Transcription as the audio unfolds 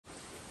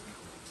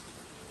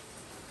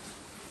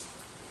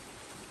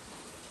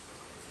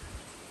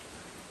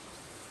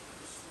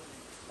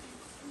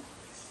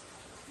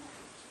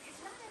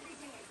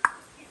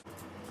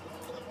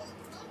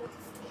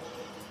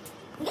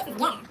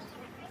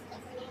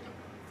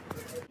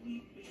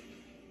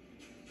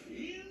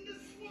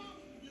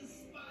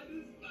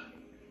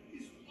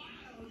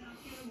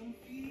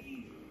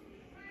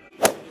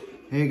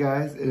Hey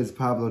guys, it is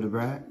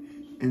PabloDabrat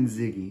and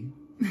Ziggy.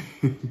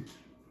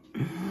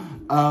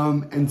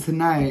 And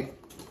tonight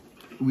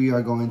we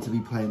are going to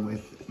be playing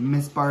with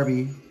Miss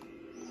Barbie,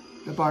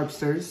 the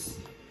Barbsters,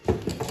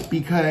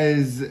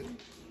 because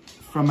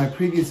from my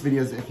previous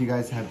videos, if you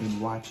guys have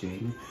been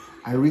watching,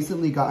 I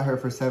recently got her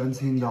for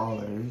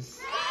 $17,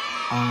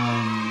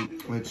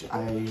 which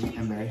I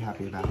am very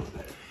happy about.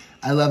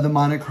 I love the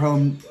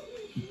monochrome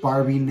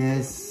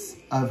Barbie-ness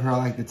of her,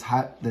 like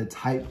the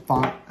type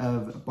font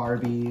of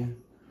Barbie.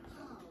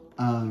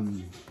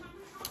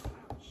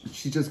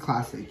 She's just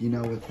classic, you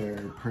know, with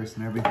her purse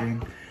and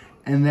everything.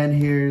 And then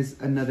here's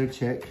another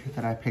chick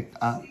that I picked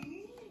up.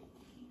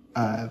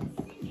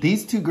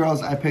 These two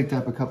girls I picked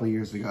up a couple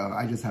years ago.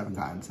 I just haven't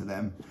gotten to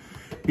them.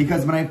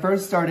 Because when I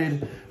first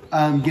started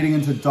getting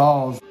into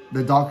dolls,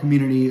 the doll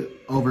community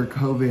over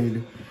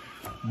COVID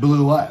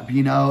blew up,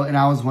 you know? And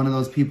I was one of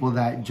those people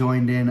that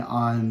joined in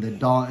on the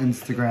doll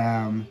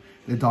Instagram,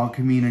 the doll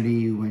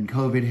community when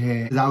COVID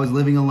hit. I was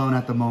living alone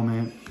at the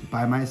moment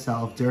by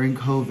myself during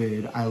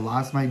COVID. I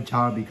lost my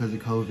job because of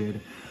COVID.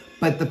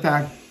 But the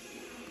fact,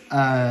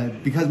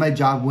 because my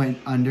job went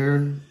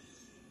under,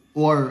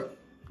 or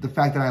the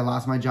fact that I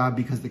lost my job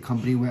because the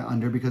company went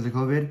under because of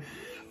COVID,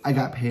 I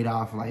got paid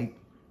off like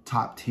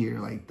top tier,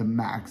 like the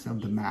max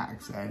of the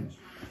max. And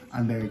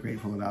I'm very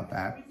grateful about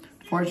that.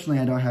 Fortunately,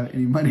 I don't have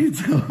any money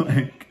to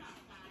like,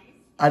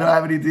 I don't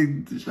have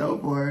anything to show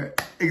for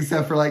it,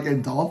 except for like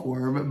in doll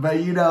form.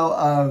 But you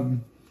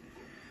know,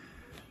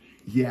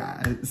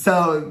 yeah.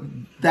 So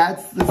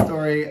that's the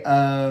story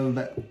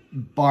of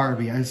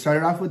Barbie. I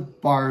started off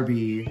with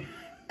Barbie,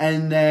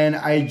 and then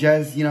I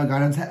just, you know,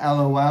 got into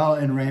LOL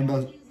and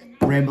Rainbow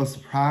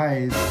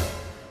Surprise,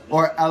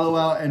 or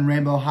LOL and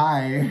Rainbow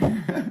High.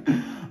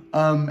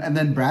 And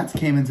then Bratz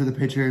came into the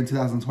picture in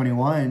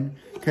 2021,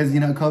 because, you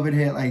know, COVID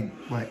hit like,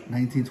 what,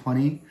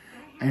 1920?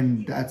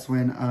 And that's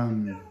when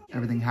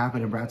everything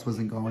happened, and Bratz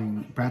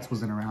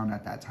wasn't around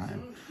at that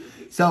time.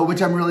 So,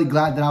 which I'm really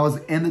glad that I was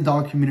in the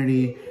doll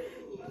community,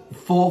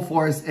 full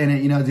force in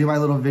it, you know, do my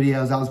little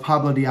videos. I was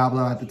Pablo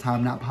Diablo at the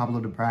time, not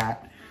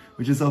PabloDabrat,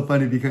 which is so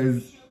funny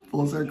because,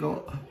 full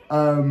circle,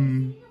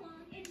 Pablo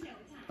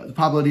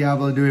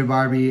Diablo doing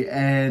Barbie,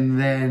 and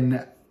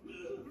then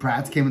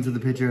Bratz came into the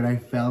picture and I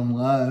fell in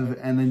love,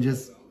 and then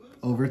just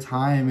over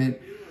time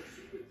it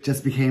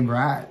just became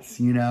Bratz,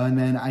 you know. And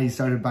then I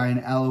started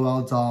buying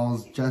LOL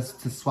dolls just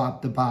to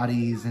swap the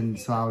bodies, and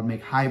so I would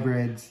make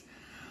hybrids,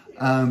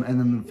 and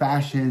then the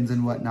fashions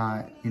and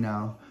whatnot, you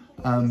know.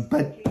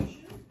 But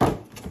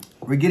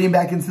we're getting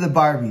back into the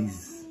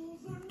Barbies.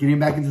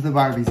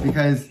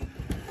 Because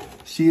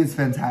she is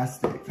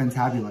fantastic,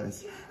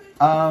 fantabulous.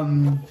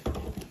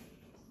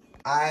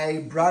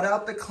 I brought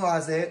out the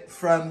closet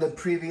from the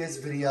previous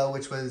video,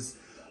 which was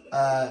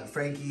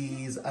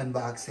Frankie's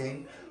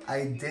unboxing.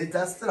 I did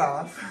dust it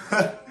off,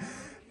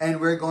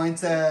 and we're going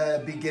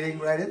to be getting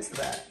right into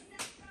that.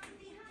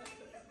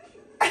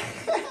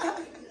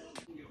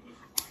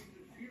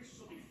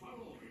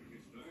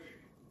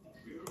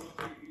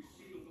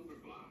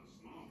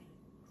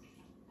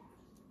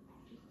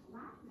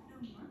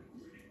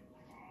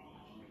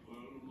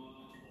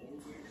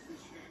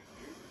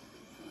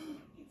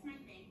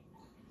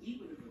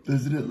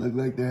 Doesn't it look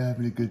like they're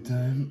having a good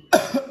time?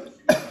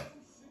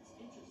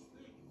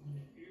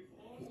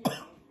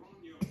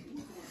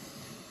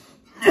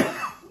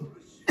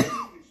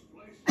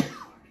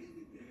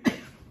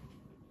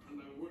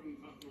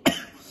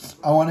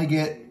 I want to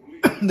get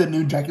the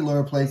new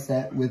Dracula play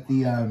set with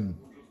the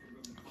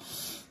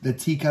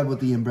teacup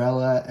with the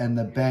umbrella and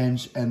the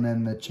bench and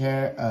then the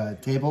chair,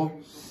 table.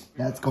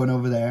 That's going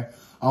over there.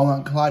 I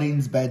want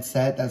Claudine's bed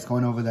set. That's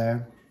going over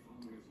there.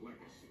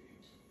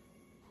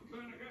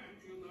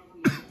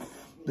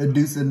 The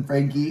Deuce and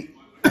Frankie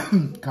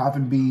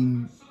coffin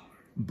bean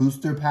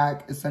booster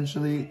pack,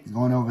 essentially, is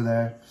going over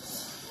there.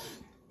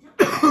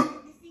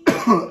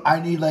 I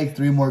need like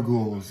 3 more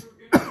ghouls.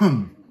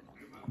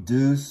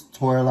 Deuce,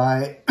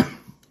 Torlight,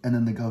 and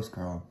then the Ghost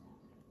Girl.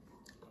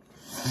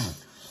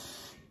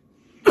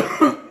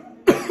 I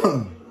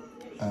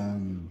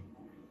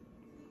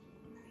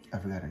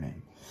forgot her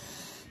name.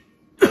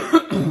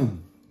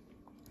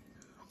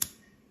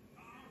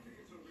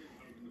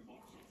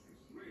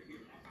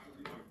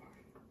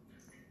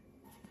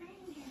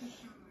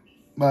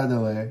 By the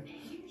way,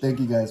 thank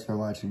you guys for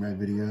watching my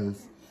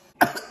videos.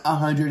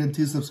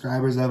 102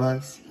 subscribers of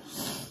us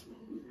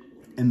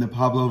in the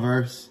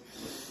Pabloverse.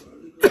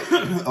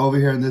 Over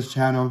here in this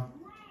channel.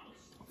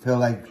 Feel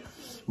like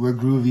we're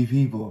groovy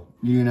people,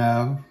 you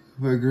know?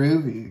 We're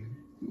groovy.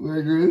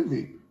 We're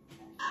groovy.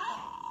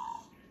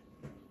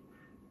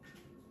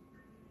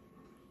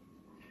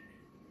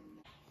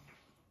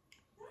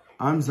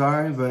 I'm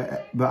sorry,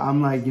 but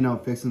I'm like, you know,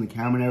 fixing the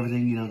camera and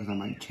everything, you know, because I'm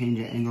like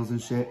changing angles and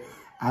shit.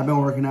 I've been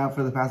working out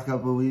for the past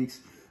couple of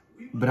weeks,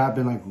 but I've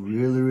been like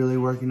really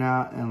working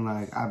out, and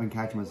like I've been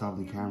catching myself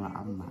on the camera.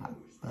 I'm not.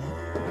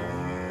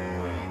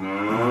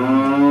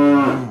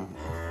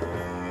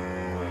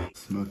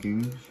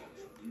 Smoking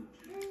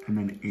and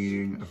then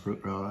eating a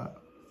fruit roll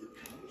up.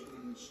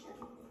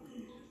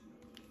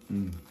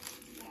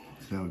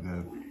 so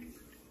good.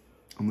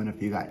 And then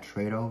if you got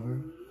trade over,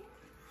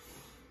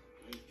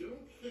 you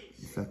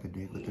suck a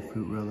dick with the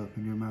fruit roll up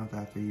in your mouth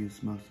after you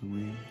smoke some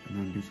weed and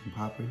then do some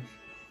poppers.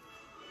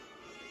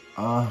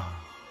 Oh.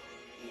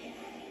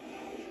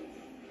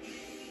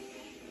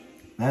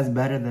 That's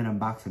better than a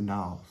box of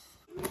dolls.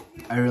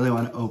 I really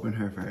want to open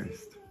her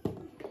first.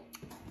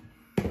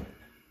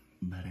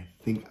 But I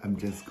think I'm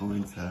just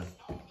going to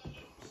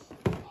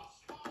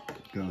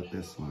go with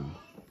this one.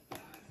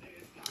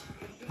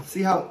 Let's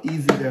see how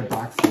easy their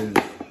boxes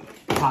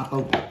pop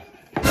open.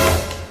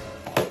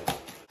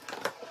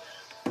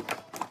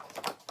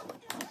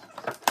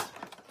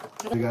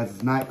 If you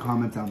guys not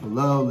comment down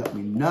below, let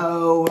me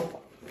know.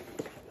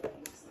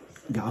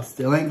 Y'all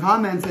still ain't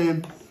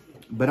commenting,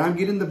 but I'm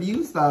getting the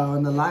views though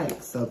and the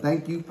likes, so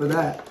thank you for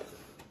that.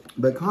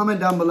 But comment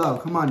down below,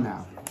 come on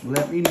now.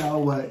 Let me know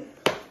what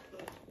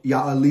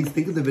y'all at least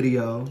think of the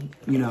video.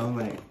 You know,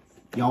 like,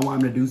 y'all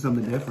want him to do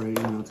something different,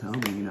 you know, tell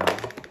me, you know.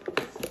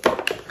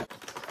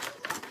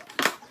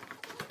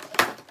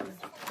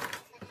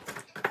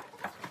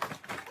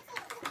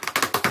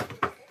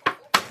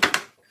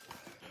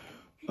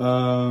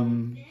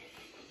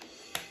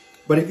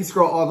 But if you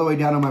scroll all the way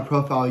down on my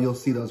profile, you'll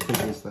see those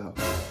pictures though.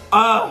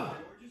 Ah,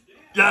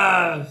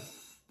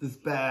 yes, this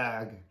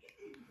bag.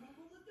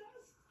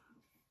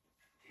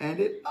 And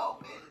it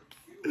opened.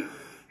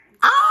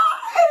 Ah,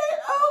 and it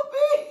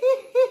opened.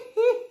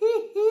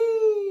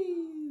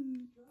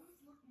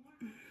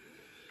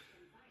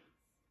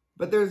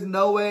 But there's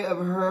no way of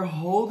her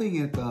holding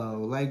it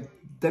though. Like,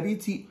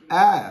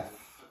 WTF.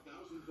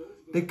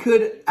 They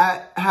could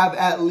have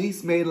at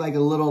least made like a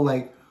little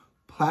like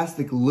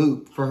plastic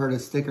loop for her to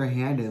stick her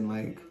hand in,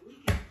 like.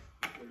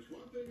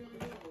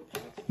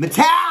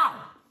 Mattel!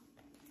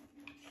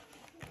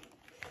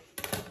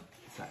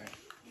 Sorry.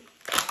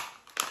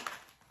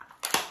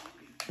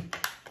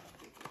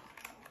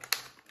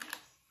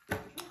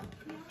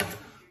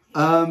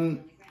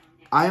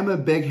 I am a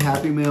big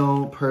Happy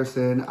Meal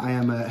person. I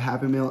am a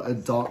Happy Meal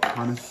adult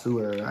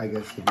connoisseur, I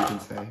guess if you can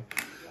say.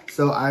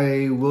 So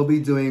I will be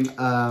doing,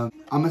 I'm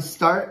gonna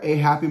start a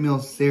Happy Meal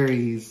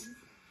series,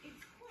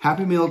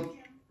 Happy Meal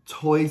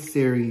toy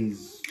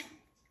series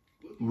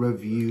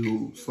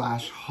review /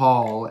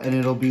 haul, and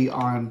it'll be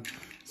on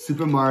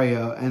Super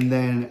Mario, and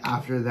then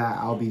after that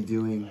I'll be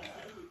doing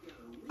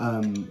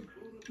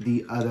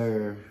the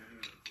other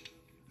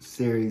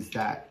series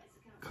that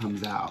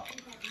comes out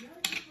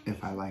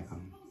if I like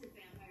them.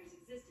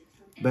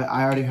 But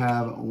I already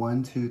have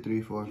 1, 2,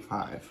 3, 4,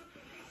 5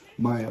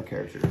 Mario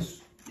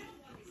characters,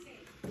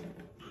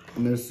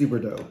 and they're super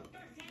dope,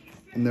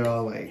 and they're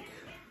all like,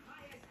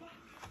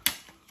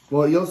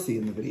 well, you'll see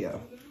in the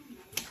video.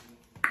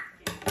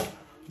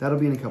 That'll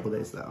be in a couple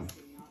days though.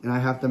 And I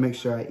have to make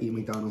sure I eat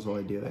McDonald's while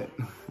I do it.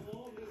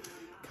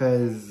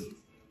 Cause,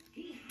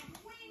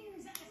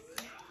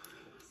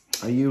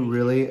 are you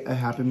really a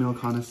Happy Meal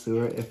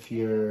connoisseur if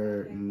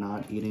you're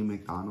not eating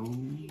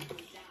McDonald's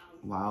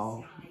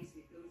while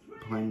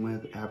playing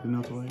with Happy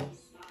Meal toys?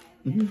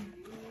 Mm-hmm.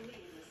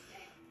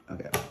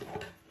 Okay.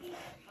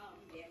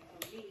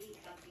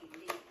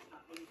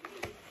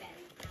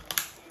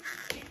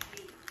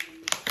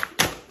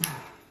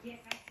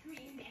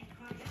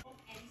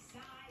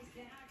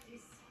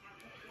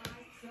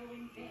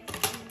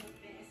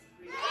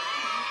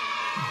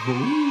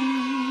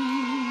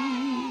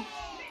 Ooh.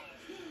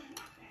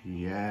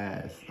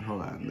 Yes.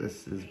 Hold on.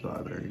 This is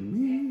bothering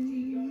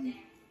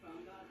me.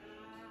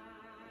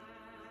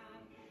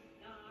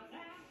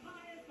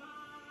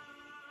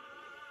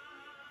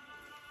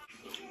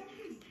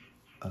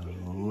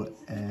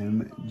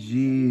 OMG.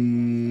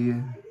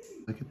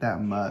 Look at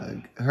that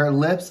mug. Her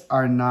lips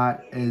are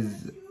not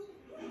as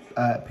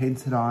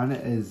painted on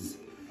as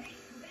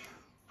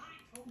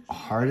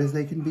hard as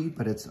they can be,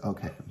 but it's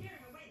okay.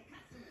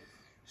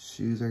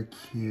 Shoes are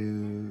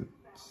cute.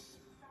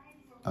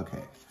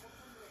 Okay.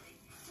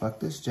 Fuck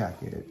this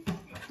jacket.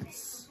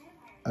 It's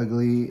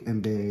ugly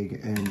and big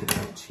and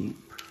cheap.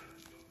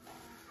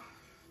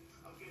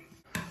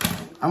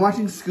 I'm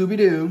watching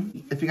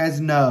Scooby-Doo. If you guys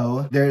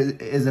know, there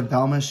is a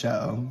Velma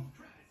show,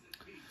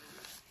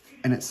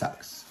 and it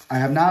sucks. I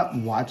have not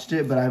watched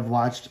it, but I've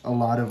watched a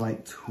lot of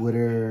like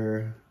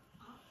Twitter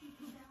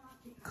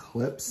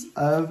clips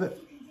of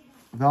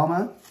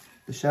Velma,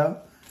 the show,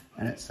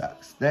 and it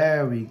sucks.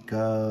 There we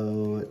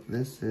go.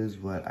 This is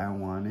what I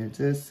wanted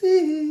to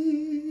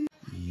see.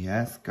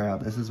 Yes, girl,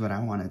 this is what I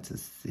wanted to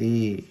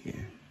see.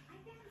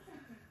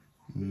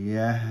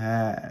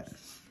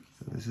 Yes.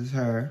 So this is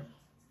her.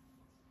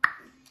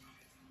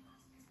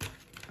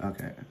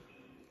 Okay.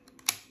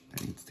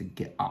 That needs to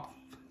get off.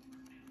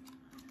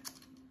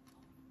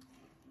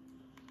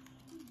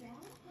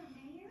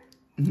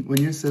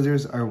 When your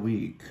scissors are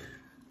weak.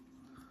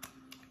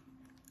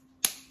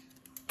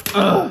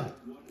 Ugh.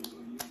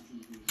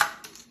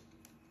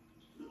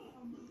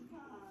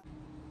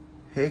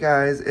 Hey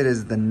guys, it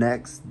is the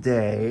next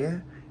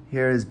day.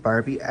 Here is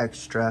Barbie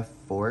Exxxtra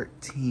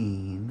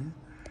 14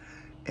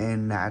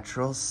 in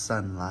natural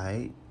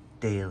sunlight,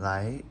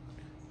 daylight.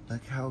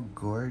 Look how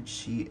gorgeous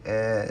she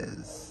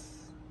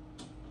is.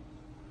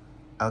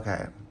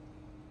 Okay.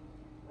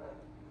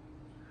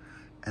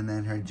 And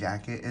then her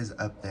jacket is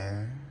up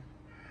there.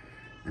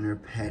 And her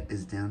pet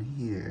is down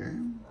here.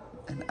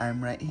 And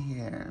I'm right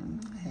here.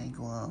 Hey,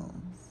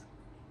 gloves.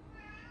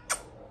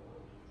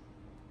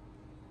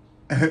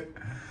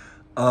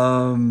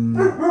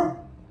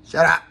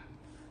 Shut up.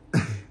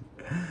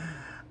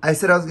 I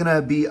said I was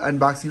gonna be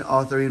unboxing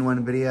all 3 in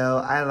one video.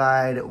 I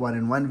lied, 1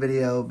 in 1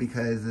 video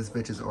because this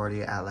bitch is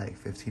already at like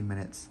 15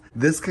 minutes.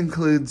 This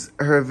concludes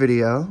her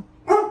video.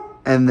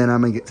 And then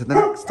I'm gonna get to the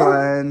next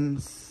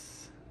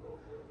ones.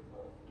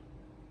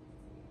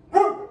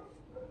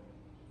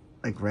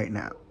 Like right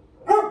now.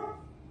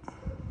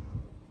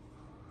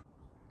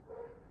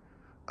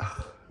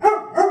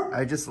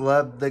 I just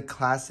love the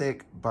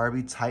classic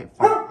Barbie type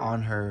font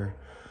on her,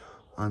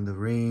 on the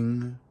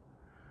ring,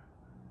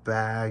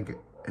 bag,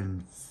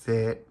 and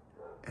fit,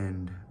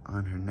 and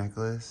on her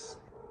necklace.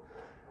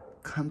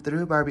 Come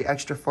through, Barbie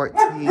Exxtra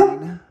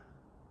 14.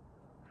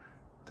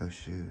 Those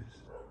shoes.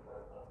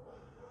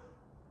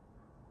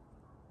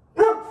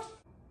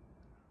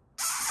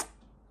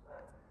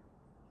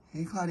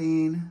 Hey,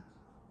 Claudine.